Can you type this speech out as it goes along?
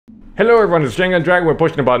Hello everyone, it's Jenga and Dragon, we're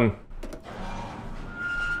pushing a button.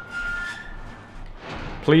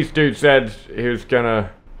 Police dude said he was gonna...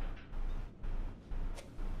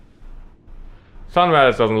 Something about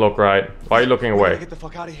this doesn't look right. Why are you looking away? Get the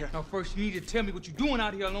fuck out of here. Now first you need to tell me what you're doing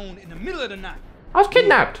out here alone in the middle of the night. I was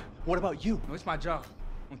kidnapped! What about you? No, it's my job.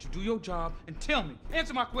 Won't you do your job and tell me?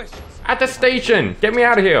 Answer my questions. At the station! Get me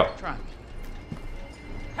out of here! Try me.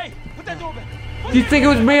 Hey, put that door back. Do you think it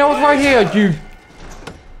was me? I was right here, you...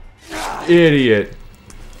 idiot.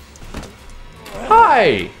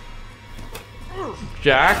 Hi!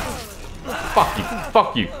 Jack. Fuck you.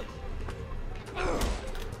 Fuck you.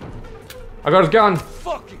 I got his gun.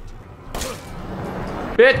 Fuck it.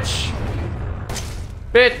 Bitch.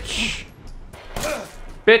 Bitch.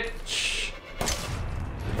 Bitch.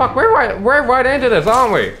 Fuck, we're right into this,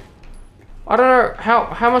 aren't we? I don't know,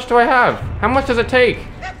 how much do I have? How much does it take?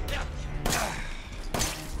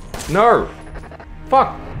 No.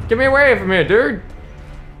 Fuck. Get me away from here, dude.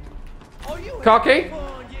 Cocky?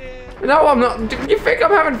 No, I'm not. You think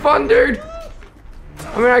I'm having fun, dude?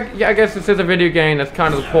 I mean, I guess this is a video game. That's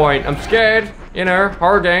kind of the point. I'm scared. You know,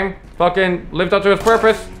 horror game. Fucking lived up to its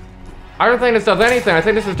purpose. I don't think this does anything. I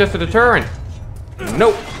think this is just a deterrent.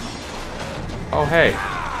 Nope. Oh, hey.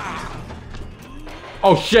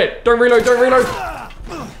 Oh, shit. Don't reload. Don't reload.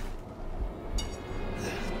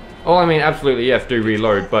 Oh, I mean, absolutely, yes, do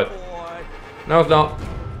reload, but... No, it's not.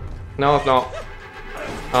 No, it's not.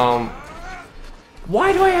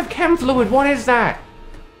 Why do I have chem fluid? What is that?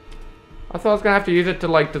 I thought I was gonna have to use it to,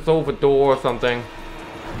 like, dissolve a door or something.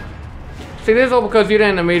 See, this is all because you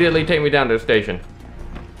didn't immediately take me down to the station.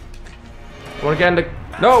 You wanna get in the...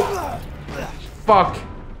 No! Fuck.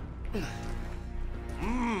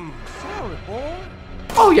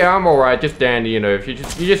 Oh yeah, I'm alright, just dandy, you know, if you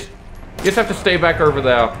just have to stay back over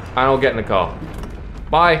there, and I'll get in the car.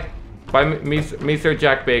 Bye. Bye, me Sir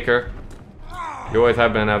Jack Baker. You always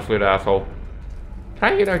have been an absolute asshole.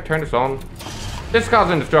 Can I, you know, turn this on? This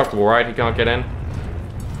car's indestructible, right? He can't get in.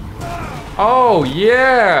 Oh,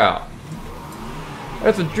 yeah!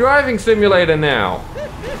 It's a driving simulator now.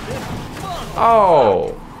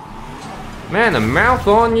 Oh. Man, the mouth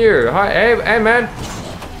on you. Hi, hey man.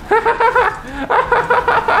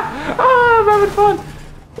 Oh, I'm having fun.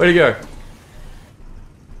 Where'd he go?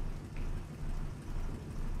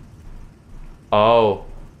 Oh.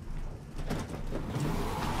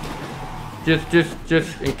 Just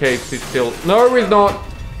in case he's still... No, he's not.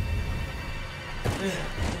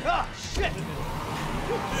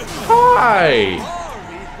 Hi.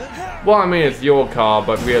 Well, I mean, it's your car,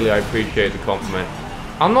 but really, I appreciate the compliment.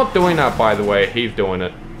 I'm not doing that, by the way. He's doing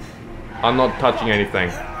it. I'm not touching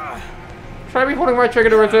anything. Should I be holding my trigger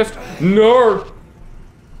to resist? No.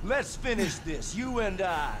 Let's finish this, you and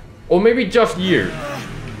I. Or maybe just you.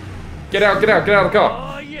 Get out of the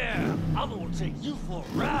car. Oh yeah, I'm gonna take you for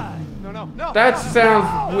a ride. No. That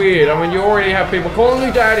sounds weird. I mean, you already have people calling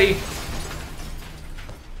you daddy.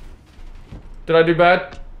 Did I do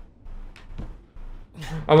bad?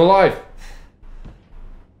 I'm alive.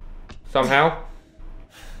 Somehow.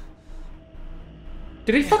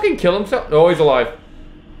 Did he fucking kill himself? No, he's alive.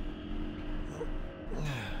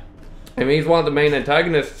 I mean, he's one of the main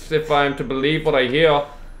antagonists, if I'm to believe what I hear.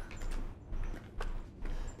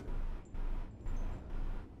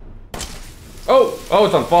 Oh,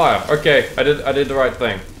 it's on fire. Okay, I did the right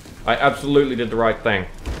thing. I absolutely did the right thing.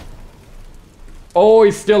 Oh,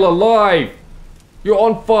 he's still alive. You're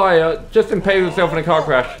on fire. Just impaled yourself in a car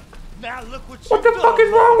crash. Now look What the fuck is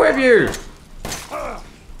wrong with you?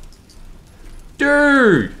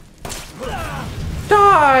 Dude!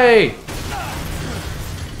 Die!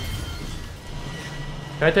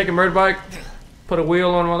 Can I take a motorbike? Put a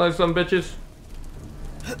wheel on one of those some bitches?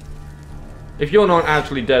 If you're not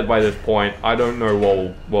actually dead by this point, I don't know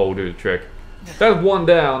what will do the trick. There's one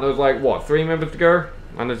down. There's like, what, 3 members to go?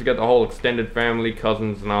 Unless you get the whole extended family,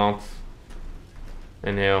 cousins and aunts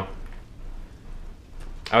in here.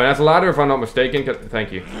 I mean, that's a ladder if I'm not mistaken.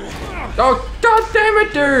 Thank you. Oh, god damn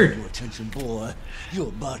it, dude! Pay attention, boy. You're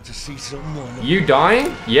about to see someone. You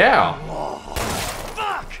dying? Yeah.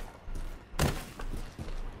 Fuck!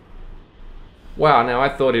 Wow, now I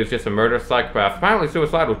thought he was just a murderous psychopath. Apparently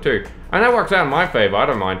suicidal too. And that works out in my favor, I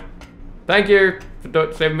don't mind. Thank you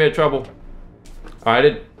for saving me a trouble. I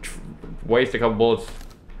did waste a couple bullets.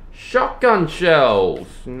 Shotgun shells.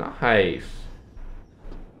 Nice.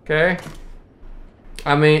 Okay.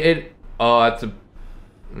 I mean, that's a...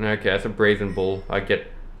 Okay, that's a brazen bull. I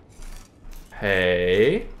get...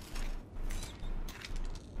 Hey.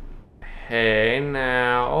 Hey,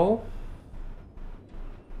 now.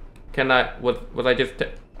 Can I... Was I just...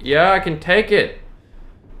 Yeah, I can take it.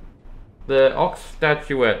 The ox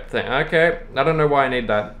statuette thing. Okay, I don't know why I need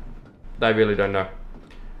that. I really don't know.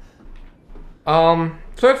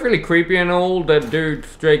 So it's really creepy and all. That dude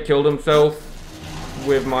straight killed himself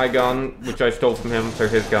with my gun, which I stole from him, so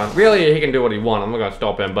his gun. Really, he can do what he wants. I'm not gonna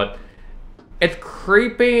stop him, but it's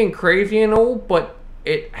creepy and crazy and all, but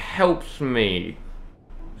it helps me.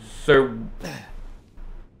 So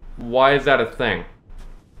why is that a thing?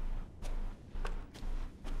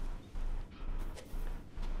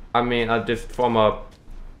 I mean, just from a,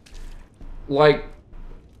 like,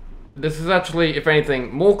 this is actually, if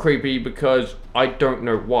anything, more creepy because I don't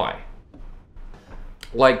know why.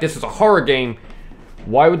 Like, this is a horror game.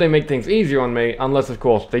 Why would they make things easier on me? Unless, of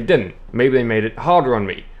course, they didn't. Maybe they made it harder on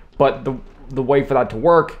me. But the way for that to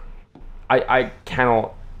work, I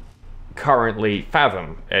cannot currently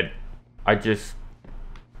fathom it. I just...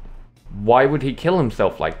 Why would he kill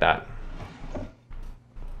himself like that?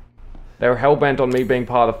 They're hellbent on me being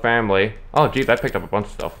part of the family. Oh, geez, I picked up a bunch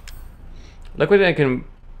of stuff. Liquid that can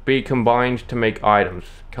be combined to make items.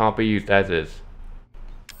 Can't be used as is.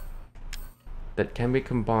 That can be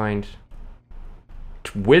combined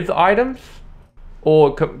with items?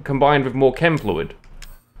 Or combined with more chem fluid?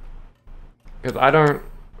 Because I don't...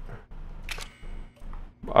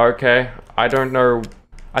 Okay, I don't know.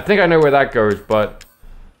 I think I know where that goes, but...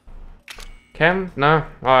 Chem? No?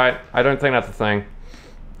 Alright, I don't think that's a thing.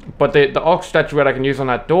 But the ox statuette I can use on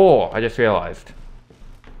that door, I just realized.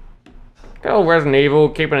 Good old Resident Evil,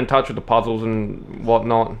 keeping in touch with the puzzles and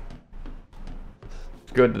whatnot.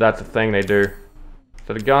 It's good that that's a thing they do.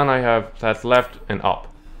 So the gun I have, that's left and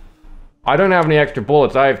up. I don't have any extra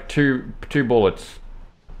bullets, I have two bullets.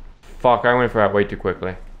 Fuck, I went for that way too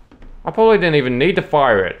quickly. I probably didn't even need to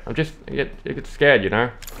fire it. I'm just, I get scared, you know?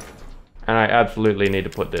 And I absolutely need to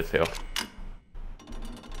put this here.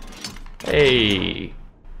 Hey.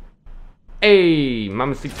 Hey,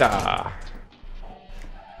 mamacita.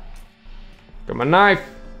 Got my knife.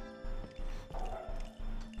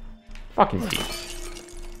 Fucking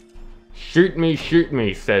beast. Shoot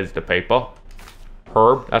me, says the paper.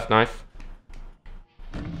 Herb, that's nice.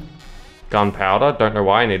 Gunpowder, don't know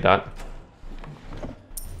why I need that.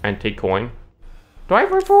 Antique coin. Do I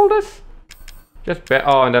have room for all this? Just bet.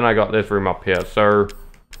 Oh, and then I got this room up here. So,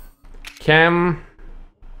 chem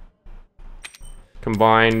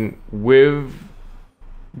combine with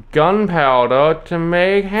gunpowder to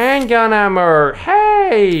make handgun ammo.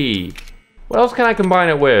 Hey! What else can I combine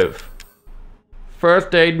it with?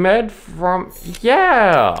 First aid med from...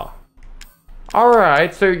 Yeah!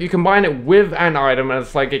 Alright, so you combine it with an item and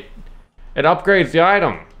it's like it upgrades the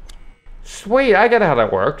item. Sweet, I get how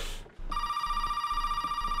that works.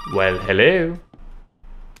 Well, hello.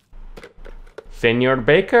 Senor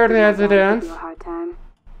Baker residence.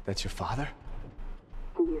 That's your father?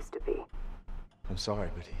 He used to be. I'm sorry,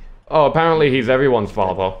 but he... Oh, apparently he's everyone's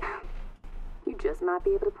father. You just might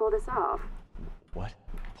be able to pull this off. What?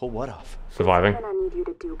 Pull what off? Surviving. Something I need you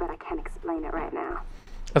to do, but I can't explain it right now.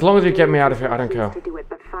 As long as you get me out of here, I don't care. To do it,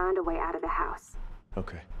 but find a way out of the house.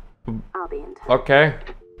 Okay. I'll be in touch. Okay.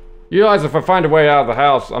 You guys, if I find a way out of the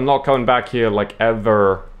house, I'm not coming back here, like,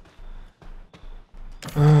 ever.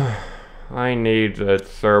 I need a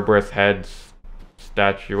Cerberus heads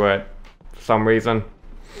statuette for some reason.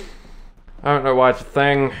 I don't know why it's a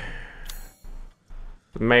thing.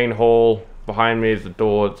 The main hall. Behind me is the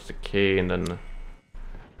door, it's the key, and then...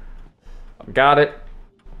 Got it.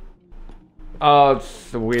 Oh,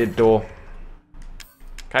 it's a weird door.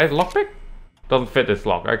 Okay, it's a lockpick? Doesn't fit this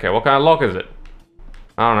lock. Okay, what kind of lock is it?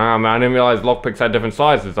 I don't know, I mean, I didn't realize lockpicks had different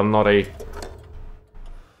sizes. I'm not a...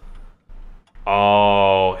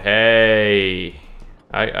 Oh, hey.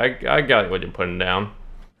 I got what you're putting down.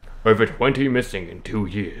 Over 20 missing in 2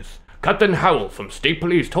 years. Captain Howell from State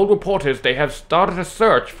Police told reporters they have started a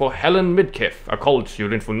search for Helen Midkiff, a college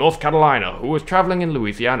student from North Carolina who was traveling in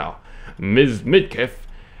Louisiana. Ms. Midkiff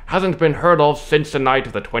hasn't been heard of since the night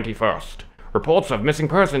of the 21st. Reports of missing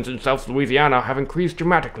persons in South Louisiana have increased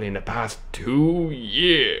dramatically in the past 2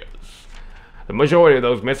 years. The majority of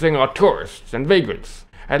those missing are tourists and vagrants.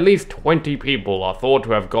 At least 20 people are thought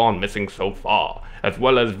to have gone missing so far, as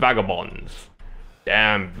well as vagabonds.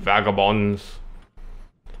 Damn vagabonds.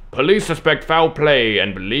 Police suspect foul play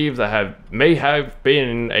and believe there may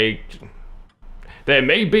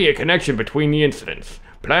be a connection between the incidents.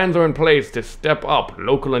 Plans are in place to step up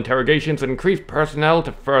local interrogations and increase personnel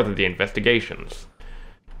to further the investigations.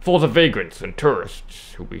 For the vagrants and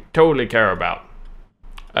tourists who we totally care about.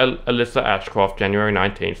 Alyssa Ashcroft, January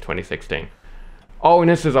 19th, 2016. Oh, and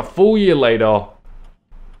this is a full year later.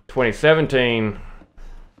 2017.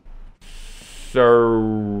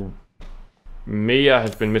 So... Mia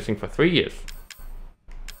has been missing for 3 years.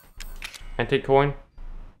 Antique coin.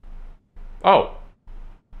 Oh.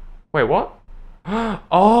 Wait, what?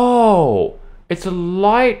 Oh! It's a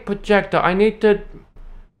light projector. I need to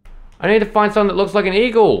find something that looks like an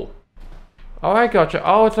eagle. Oh, I gotcha.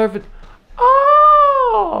 Oh, it's over...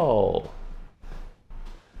 Oh!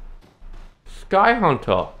 Sky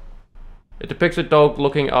Hunter. It depicts a dog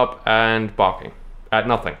looking up and barking at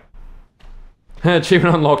nothing.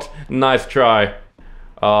 Achievement unlocked. Nice try.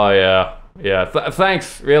 Oh, yeah. Yeah,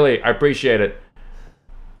 thanks, really. I appreciate it.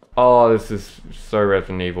 Oh, this is so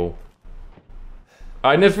Resident Evil.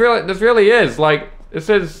 And this really is, like, this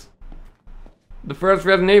is... The first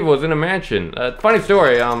Resident Evil was in a mansion. Funny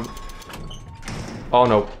story, Oh,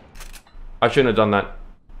 no. I shouldn't have done that.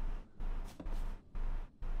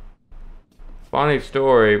 Funny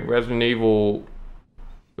story, Resident Evil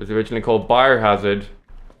was originally called Biohazard.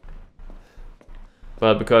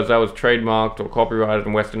 But because that was trademarked or copyrighted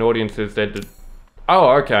in Western audiences, they did... Oh,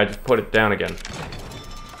 okay, I just put it down again.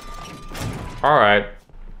 Alright.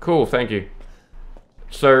 Cool, thank you.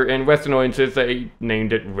 So, in Western audiences, they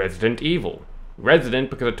named it Resident Evil. Resident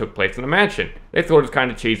because it took place in a mansion. They thought it was kind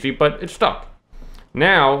of cheesy, but it stuck.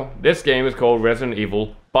 Now, this game is called Resident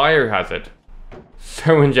Evil Biohazard.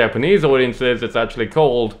 So in Japanese audiences, it's actually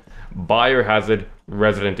called Biohazard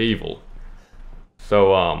Resident Evil.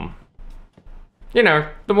 So, you know,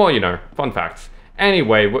 the more you know. Fun facts.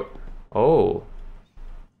 Anyway, oh.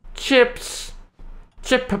 Chips.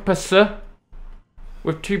 Chipapasa.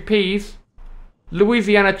 With 2 P's.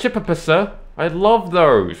 Louisiana Chipapasa. I love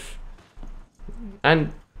those.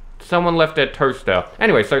 And someone left their toaster.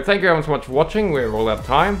 Anyway, so thank you everyone so much for watching. We're all out of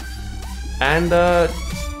time. And,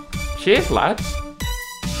 cheers, lads.